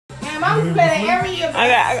I was playing every year.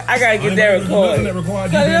 I gotta get that recorded. That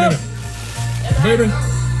required you being in it. Baby,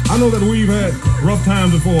 I know that we've had rough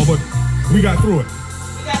times before, but we got through it.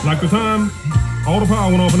 Like the time all the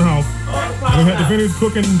power went off in the house, and we had to finish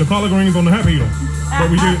cooking the collard greens on the Happy Meal that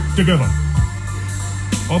we did together.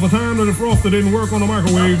 All the time that the froster didn't work on the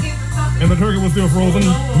microwave and the turkey was still frozen.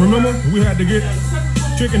 Remember, we had to get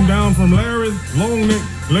chicken down from Larry's long neck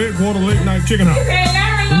leg quarter late night chicken house.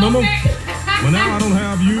 Remember? But now I don't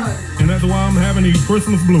have you, and that's why I'm having these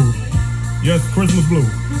Christmas blues. Yes, Christmas blues.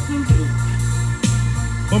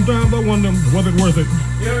 Sometimes I wonder, was it worth it?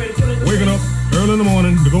 Waking up early in the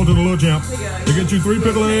morning to go to the Little Champ to get you 3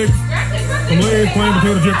 pickled eggs, some legs, plain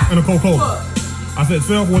potato chips, and a Coca-Cola. I said,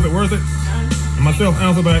 self, was it worth it? And myself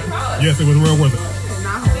answered back, yes, it was real worth it.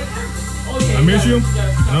 I miss you,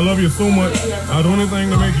 and I love you so much. I'll do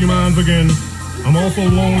anything to make you mine again. I'm also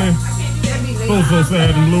lonely, so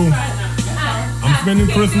sad and blue. I'm spending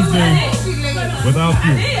Christmas Day without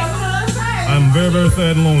you. I'm very, very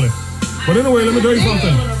sad and lonely. But anyway, let me tell you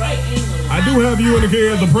something. I do have you and the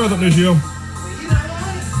kids a present this year.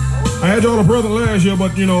 I had y'all a present last year,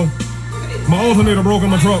 but you know, my alternator broke in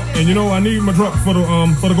my truck, and you know I need my truck for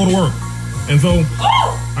to go to work. And so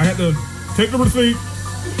I had to take the receipt,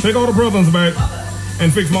 take all the presents back,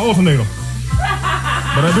 and fix my alternator.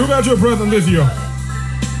 But I do got you a present this year.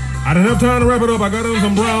 I didn't have time to wrap it up. I got it in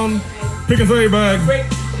some brown pick and save bags.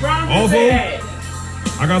 Also,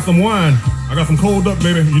 I got some wine. I got some cold duck,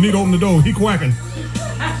 baby. You need to open the door. He quacking.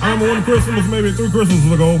 I remember one Christmas, maybe 3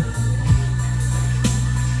 Christmases ago,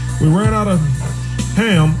 we ran out of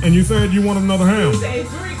ham, and you said you wanted another ham.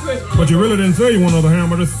 But you really didn't say you wanted another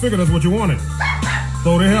ham. I just figured that's what you wanted.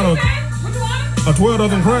 So they had a 12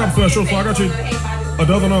 dozen crab special, so I got you a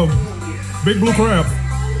dozen of big blue crabs.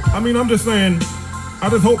 I mean, I'm just saying, I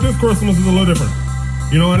just hope this Christmas is a little different.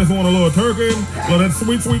 You know, I just want a little turkey, a little that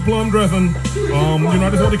sweet, sweet plum dressing. You know, I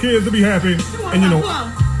just want the kids to be happy. And you know,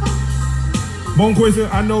 Bonquisa,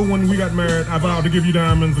 I know when we got married, I vowed to give you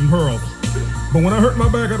diamonds and pearls. But when I hurt my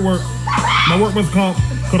back at work, my workman's comp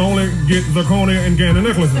could only get zirconia and Gannon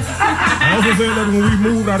necklaces. I also said that when we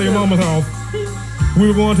moved out of your mama's house, we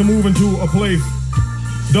were going to move into a place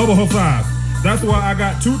double her size. That's why I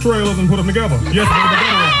got 2 trailers and put them together. Yes,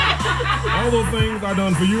 all those things I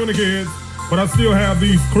done for you and the kids, but I still have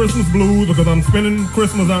these Christmas blues because I'm spending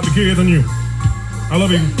Christmas out the kids and you. I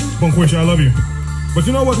love you, Bonquisha, I love you. But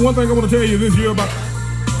you know what? One thing I want to tell you this year about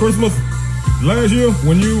Christmas. Last year,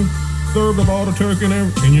 when you served up all the turkey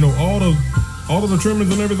and you know all of the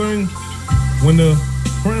trimmings and everything, when the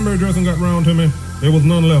cranberry dressing got round to me, there was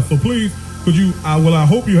none left. So please, could you? I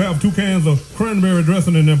hope you have 2 cans of cranberry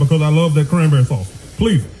dressing in there because I love that cranberry sauce.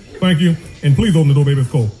 Please, thank you, and please open the door, baby. It's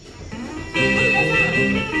cold.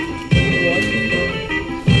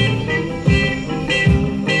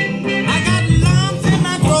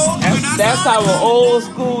 That's our old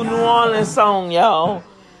school New Orleans song, y'all.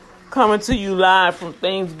 Coming to you live from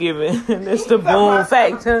Thanksgiving. It's the Boom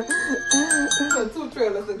Factor. 2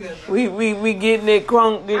 trailers together. We getting it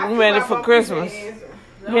crunk, getting ready for Christmas.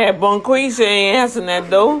 Yeah, Bonquisa ain't answering that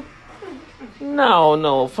though.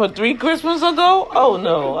 No. For 3 Christmas ago? Oh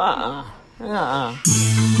no,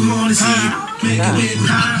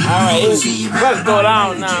 Alright, let's go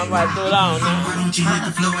down now.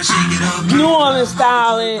 New Orleans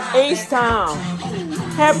style in H-Town.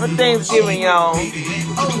 Happy Thanksgiving, y'all.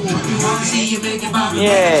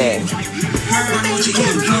 Yeah. Show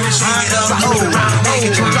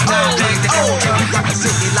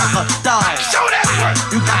that work.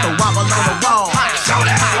 You got the wobble on the wall. Show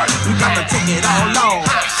that work. You got to take it all long.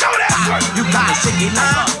 Show that work. You got to shake it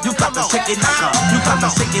like a. You got to shake it like a. You got to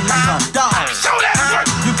shake it like a dog. Show that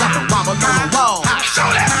work. You got the wobble on the wall. Show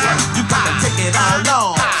that work. You got to take it all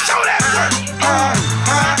long. Show that work.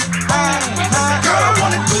 Girl, I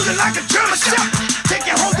wanna do you like a German chef. Take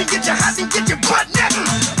you home to get your hot and get your butt naked.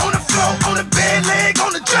 On the floor, on the bed, leg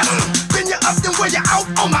on the dresser. Bend you up then wear you out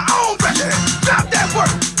on my own pressure. Drop that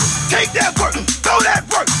work. Take that work, throw that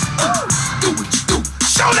work. Do what you do,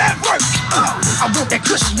 show that work. I want that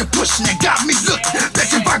cushion, the pushing that got me looking. Bet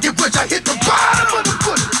your pocket once I hit the bottom of the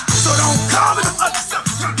foot. So don't call me the other stuff.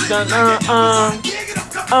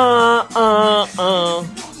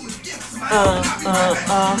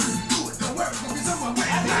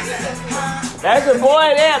 That's a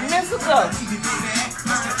boy there, Mystical.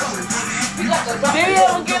 Did he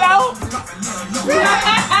ever get out?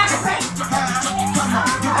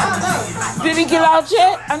 Did he get out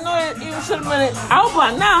yet? I know he should have been out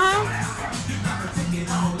by now, huh?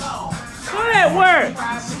 How that work?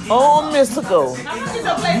 Oh, Mystical.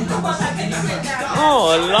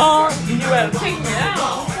 Oh, Lord. You better take me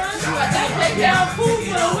out. You better take down food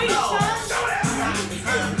for a week, son.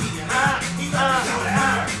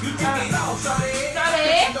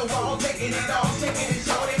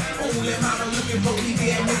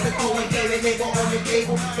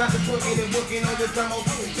 working on the drum on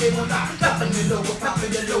the table now. Popping the lower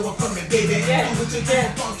from the baby. Yeah.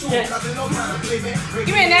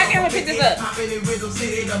 Give me a napkin and pick this up. Try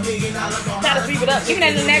to sweep it up. Give me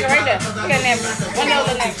that little napkin right there. Give me that napkin. One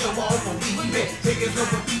little napkin.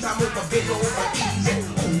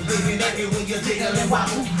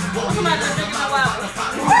 Come on, let's drink my water.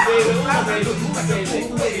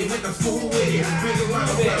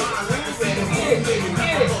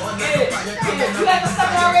 You got the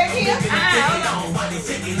stuff already here? Hold on.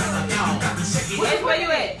 Where you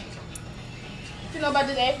at? You know about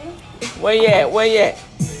this apple? Where you at? Where you at?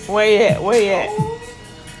 Where you at? Where you at?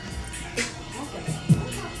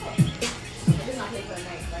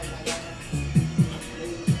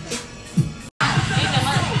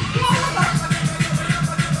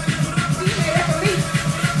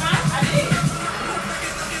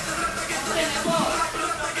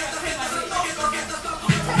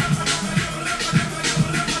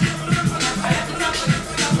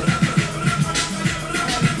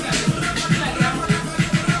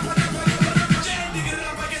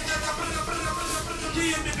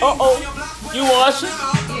 Uh-oh, you wash it?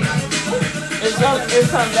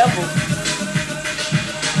 It's on level.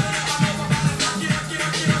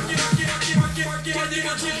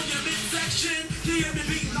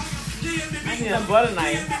 I need a butter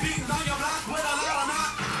knife.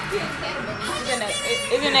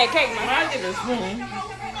 It's in that cake, man. I'll get a spoon.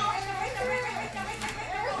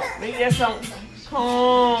 Maybe that's some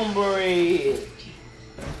cornbread.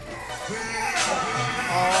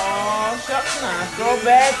 Oh, shucks now. Throw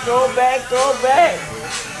back, throw back, throw back.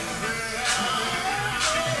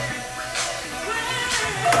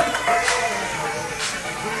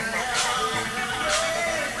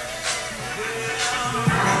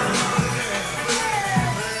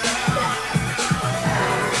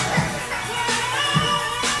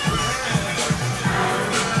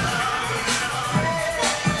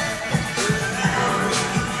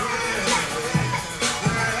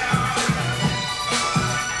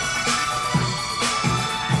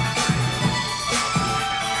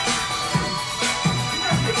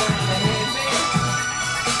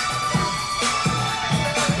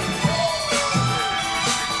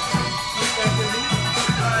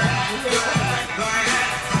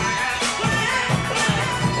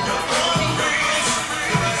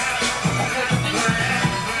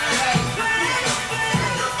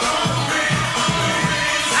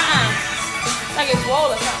 Like it's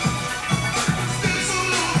swollen or something.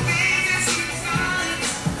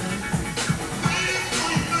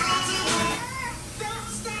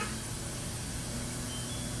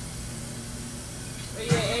 Where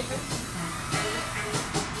you at, April?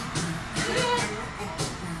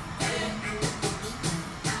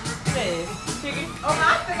 Chicken? Oh, I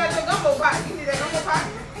still got your gumbo pot. You need that gumbo pot?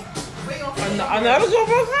 Where you gonna Another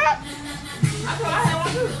gumbo pot? I thought I had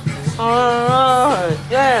one too. Alright,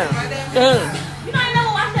 yeah. You know I ain't never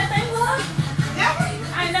watched that thing before? Never?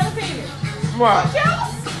 I ain't never seen it. What? Yeah.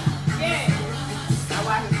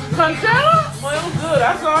 Conchella? Well, it was good.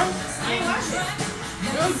 I saw it. I ain't watched it.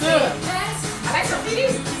 It was good. I like some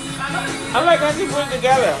CDs. I like how she put it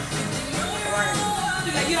together.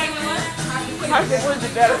 You like the what? How she put it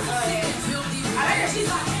together. I like her. She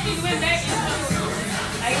went back and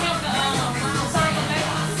like helped the song go back.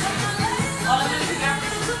 All of them together.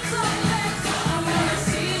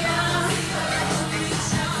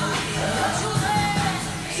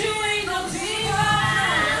 You ain't no diva.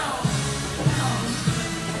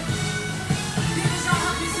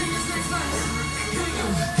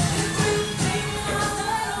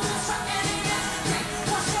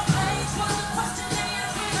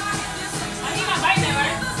 I need my bite now,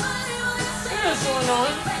 right? What's going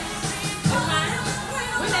on? It's fine.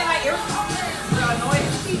 What's that like? Y'all annoyed?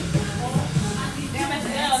 Damn, that's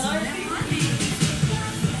annoyed.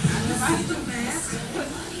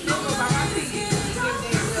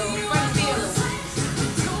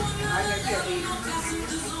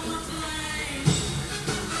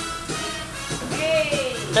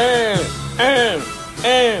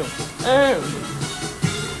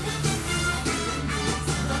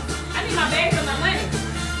 I need my bag for my money.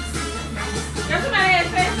 There's somebody had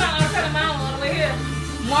said something. I was telling mom on the way here.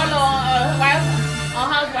 Marlo on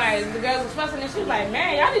Housewives, the girls was fussing and she was like,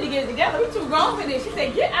 man, y'all need to get it together. We too grown for this. She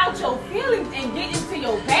said, get out your feelings and get into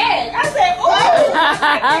your bag. I said, ooh, I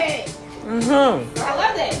like that. I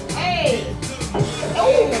love that. Hey.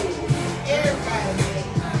 Ooh. Everybody.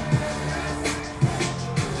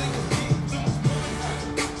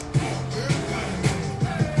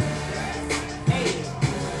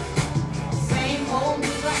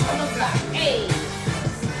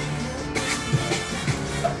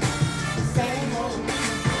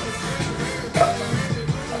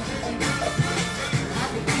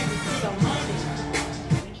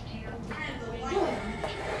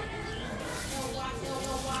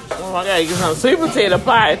 Oh, I gotta get some sweet potato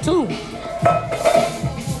pie too.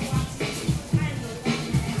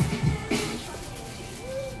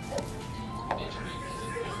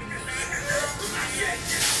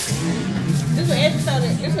 This what Ashley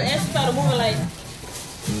started moving like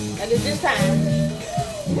at this time.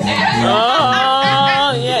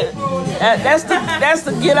 Oh yeah, that's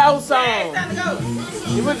the get out song.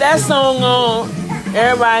 You put that song on,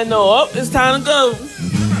 everybody know. Oh, it's time to go.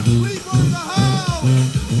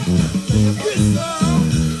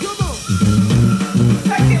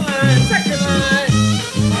 Second line.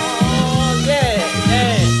 Oh yeah.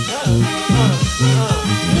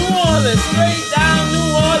 New Orleans, straight down New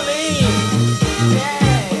Orleans.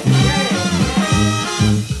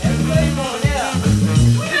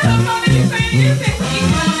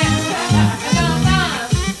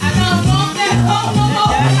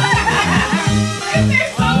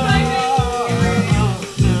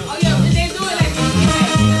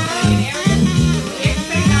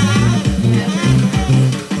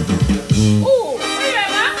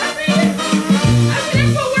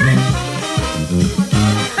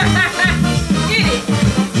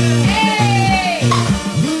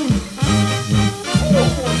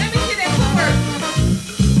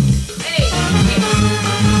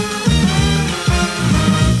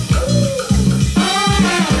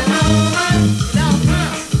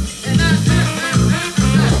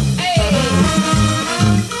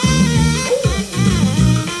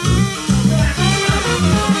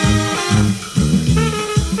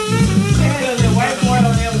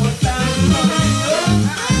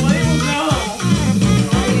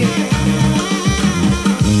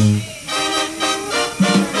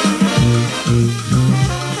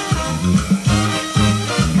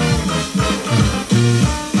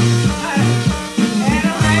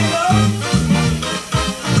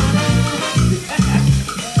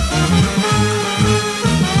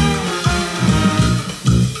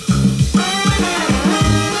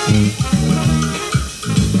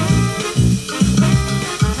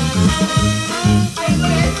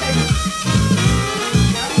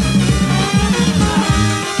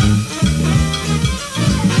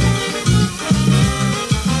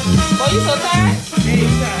 You so tired? Yeah, you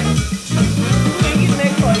tired. You ain't getting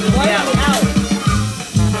that for you. Why you out?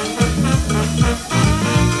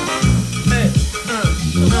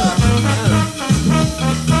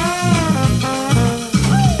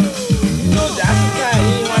 You know Josh is tired.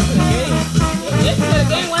 He ain't watching the game. Yesterday the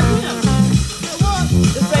game wasn't him.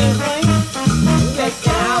 The same thing. You guys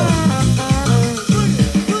get out.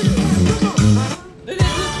 Did they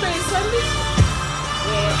just play Sunday?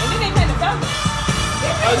 Yeah, and then they played the Falcons.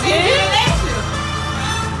 Again?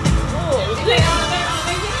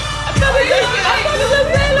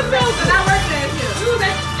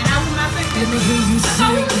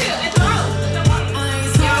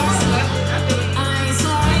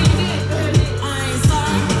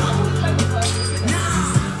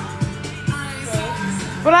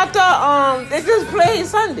 But I thought they just played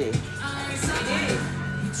Sunday. You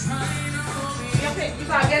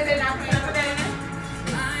saw yesterday not playing for that in there?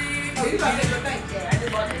 Oh, you saw this thing? Yeah, I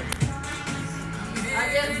just bought it. I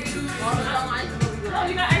guess you Oh,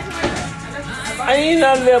 you got ice cream? I need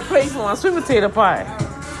another little place for my sweet potato pie.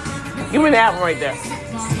 Give me that one right there.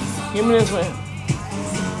 Give me this one.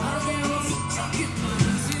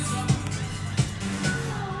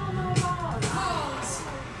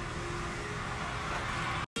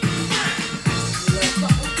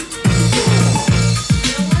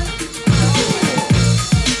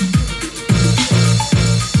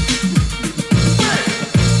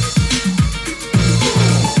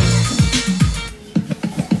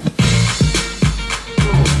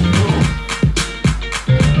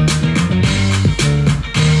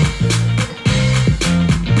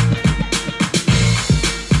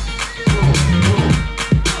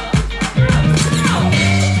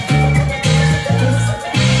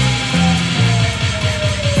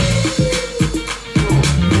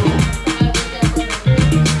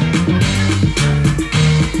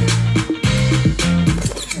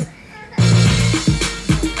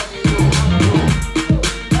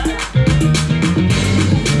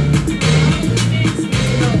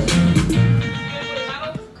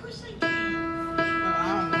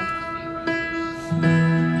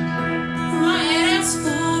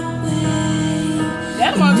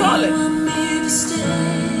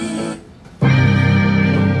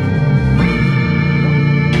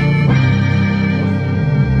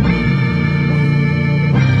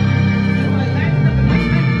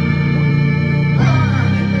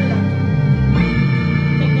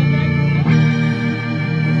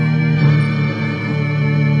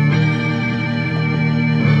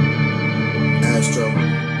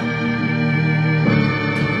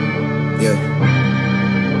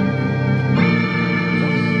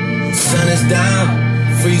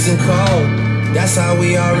 freezing cold. That's how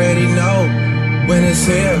we already know when it's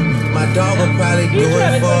here. My dog will probably do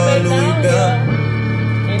it for a Louis Bell.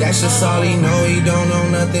 That's just all he know, he don't know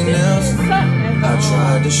nothing else. I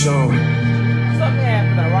tried to show him. Something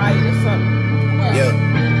happened, a riot or something. Yeah.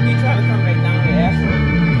 He tried to come back down here after.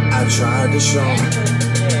 I tried to show him.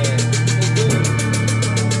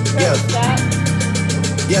 Yeah.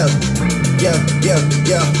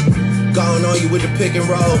 Going on you with the pick and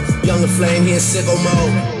roll. Younger Flame, he in sicko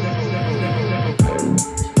mode.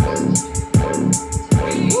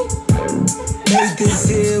 Make this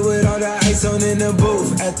here with all the ice on in the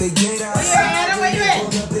booth. At the gate, I Where you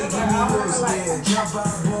at? drop our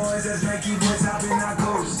boys, that's Nike boys hopping our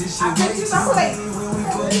coast. This shit Get you some plate. when we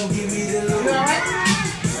go, give me the loot. You alright?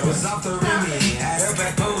 I was off the Remy, had her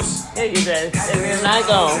back post. There you go. And then I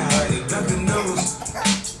go. Duck the nose.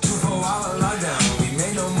 2-4-hour lockdown, we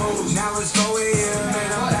made no moves. Now it's 4 a.m.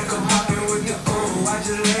 and I'm back up popping with the O. I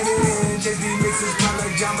just landed in, chase these mixes pop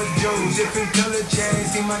like Jamba Joe's. Different color chains,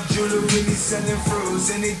 see my jewelry really selling fruits.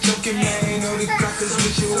 And they joking, man, all the crackers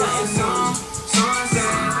with you with the nose. So I'm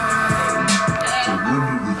saying,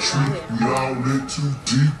 surrender, retreat, we all in too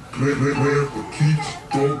deep. Play for keeps,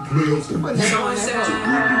 don't play us for keeps.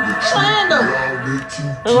 Surrender, retreat, we all in too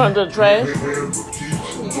deep. You want the tray? Play for keeps,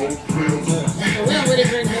 don't play us for keeps.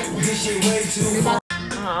 this shit way too far.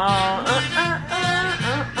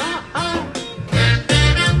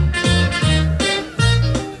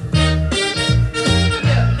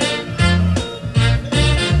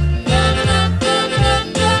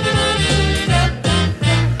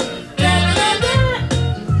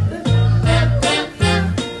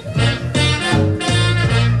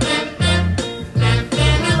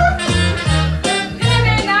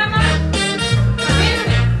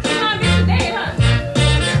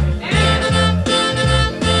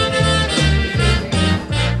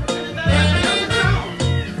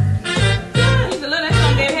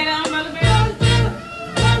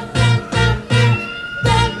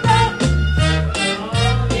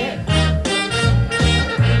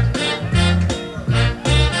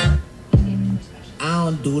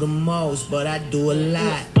 Do the most, but I do a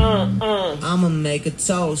lot. I'ma make a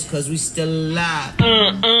toast, cause we still alive.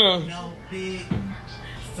 No big,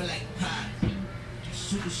 feel like pop.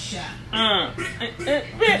 Shoot a shot.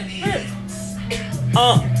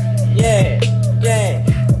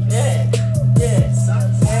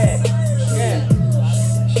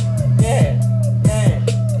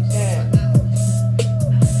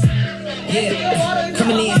 Yeah,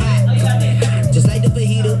 coming in hot, just like the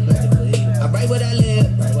fajita. I write what I live,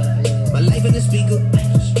 my life in the speaker.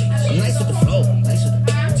 I'm nice with the flow,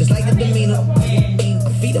 just like the demeanor.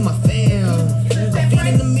 I'm feeding my fam, I'm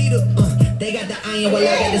feeding the meter. They got the iron while I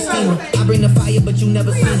got the steamer. I bring the fire, but you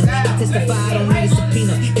never seen it. I testify, I don't need a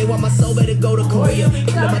subpoena. They want my soul, better go to Korea. I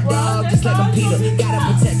love my dog, just like I'm Peter. Gotta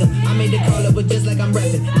protect her. I made the call up, but just like I'm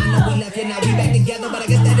rapping. I know we left it, now we back together, but I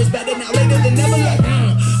guess that is better now later than never. Like,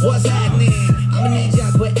 what's happening? I'ma need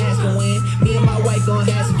y'all quit asking when. Me and my wife gon'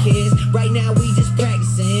 have some kids. Right now we just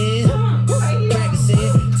practicing.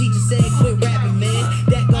 Teacher said quit rapping, man.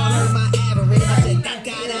 That gon' hurt my average. I said thank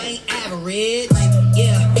God I ain't average.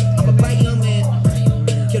 Yeah, I'm a bright young man.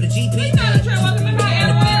 Kill the GP.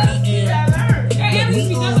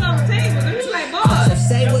 So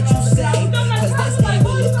say what you say, cause this game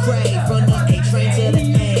will look crazy. From the A train to the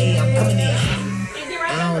A, I'm coming in.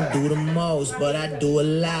 I don't do the most, but I do a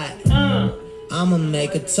lot. I'ma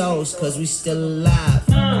make a toast, cause we still alive.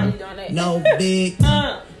 No big,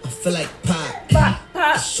 I feel like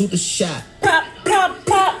pop. Shoot a shot. I'm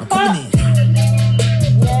coming in.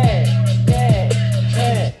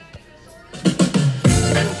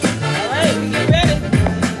 Alright, we get ready.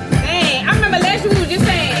 Dang, I remember last year we was just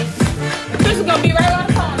saying Chris was gonna be right around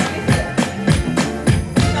the corner.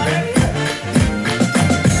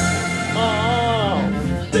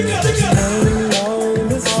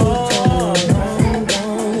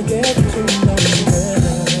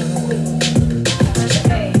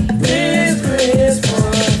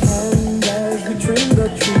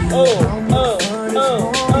 Oh.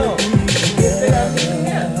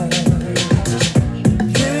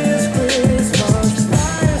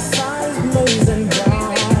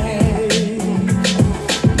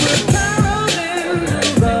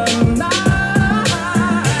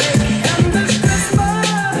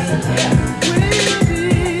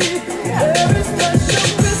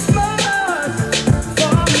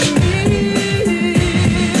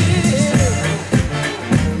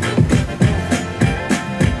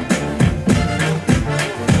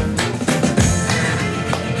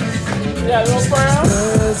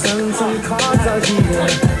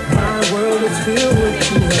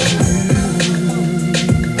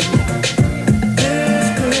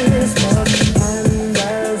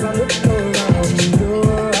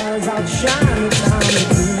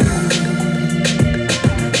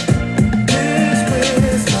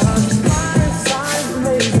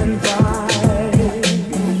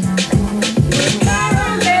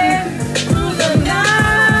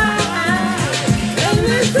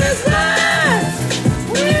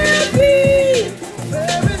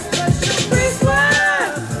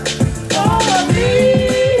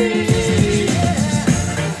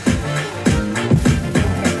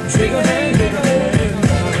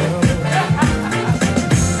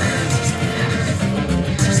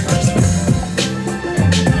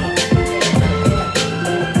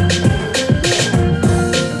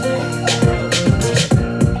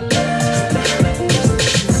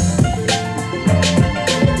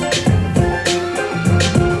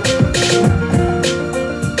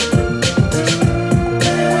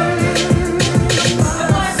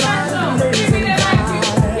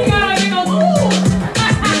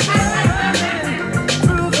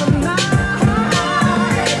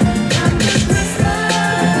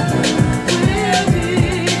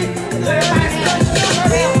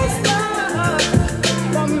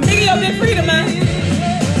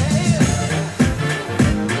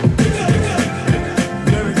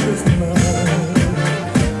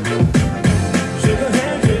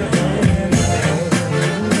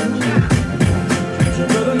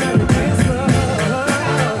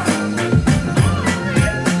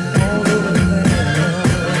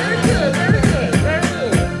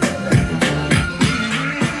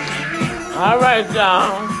 right,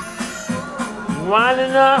 y'all.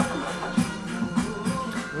 Winding up.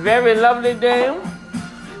 Very lovely day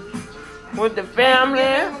with the family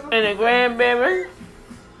and the grandbaby.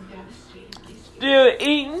 Still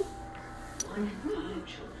eating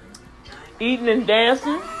and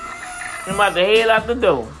dancing. I'm about to head out the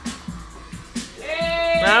door.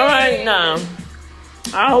 All right, now.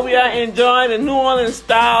 I hope y'all enjoy the New Orleans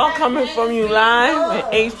style coming from you live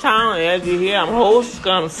in H-Town. As you hear, I'm host,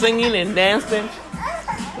 I'm singing and dancing.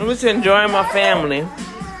 I'm just enjoying my family.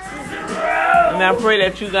 And I pray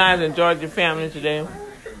that you guys enjoyed your family today.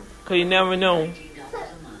 Because you never know.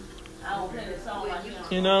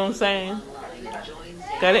 You know what I'm saying?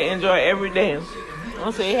 Gotta enjoy every day. I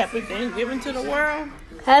want to say happy Thanksgiving to the world.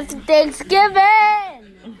 Happy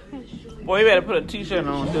Thanksgiving! Boy, you better put a t-shirt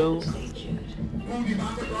on, dude.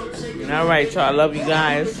 All right, y'all. I love you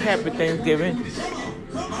guys. Happy Thanksgiving.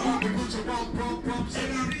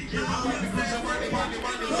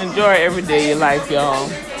 Enjoy every day of your life, y'all.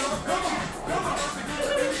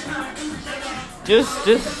 Just,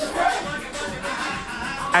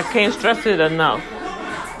 I can't stress it enough.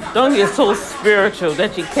 Don't get so spiritual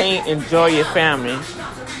that you can't enjoy your family.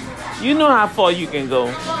 You know how far you can go.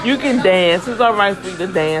 You can dance. It's all right for you to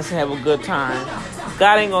dance and have a good time.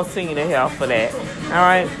 God ain't gonna sing you to hell for that. All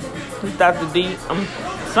right? This is Dr. D. I'm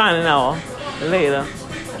signing off. Later.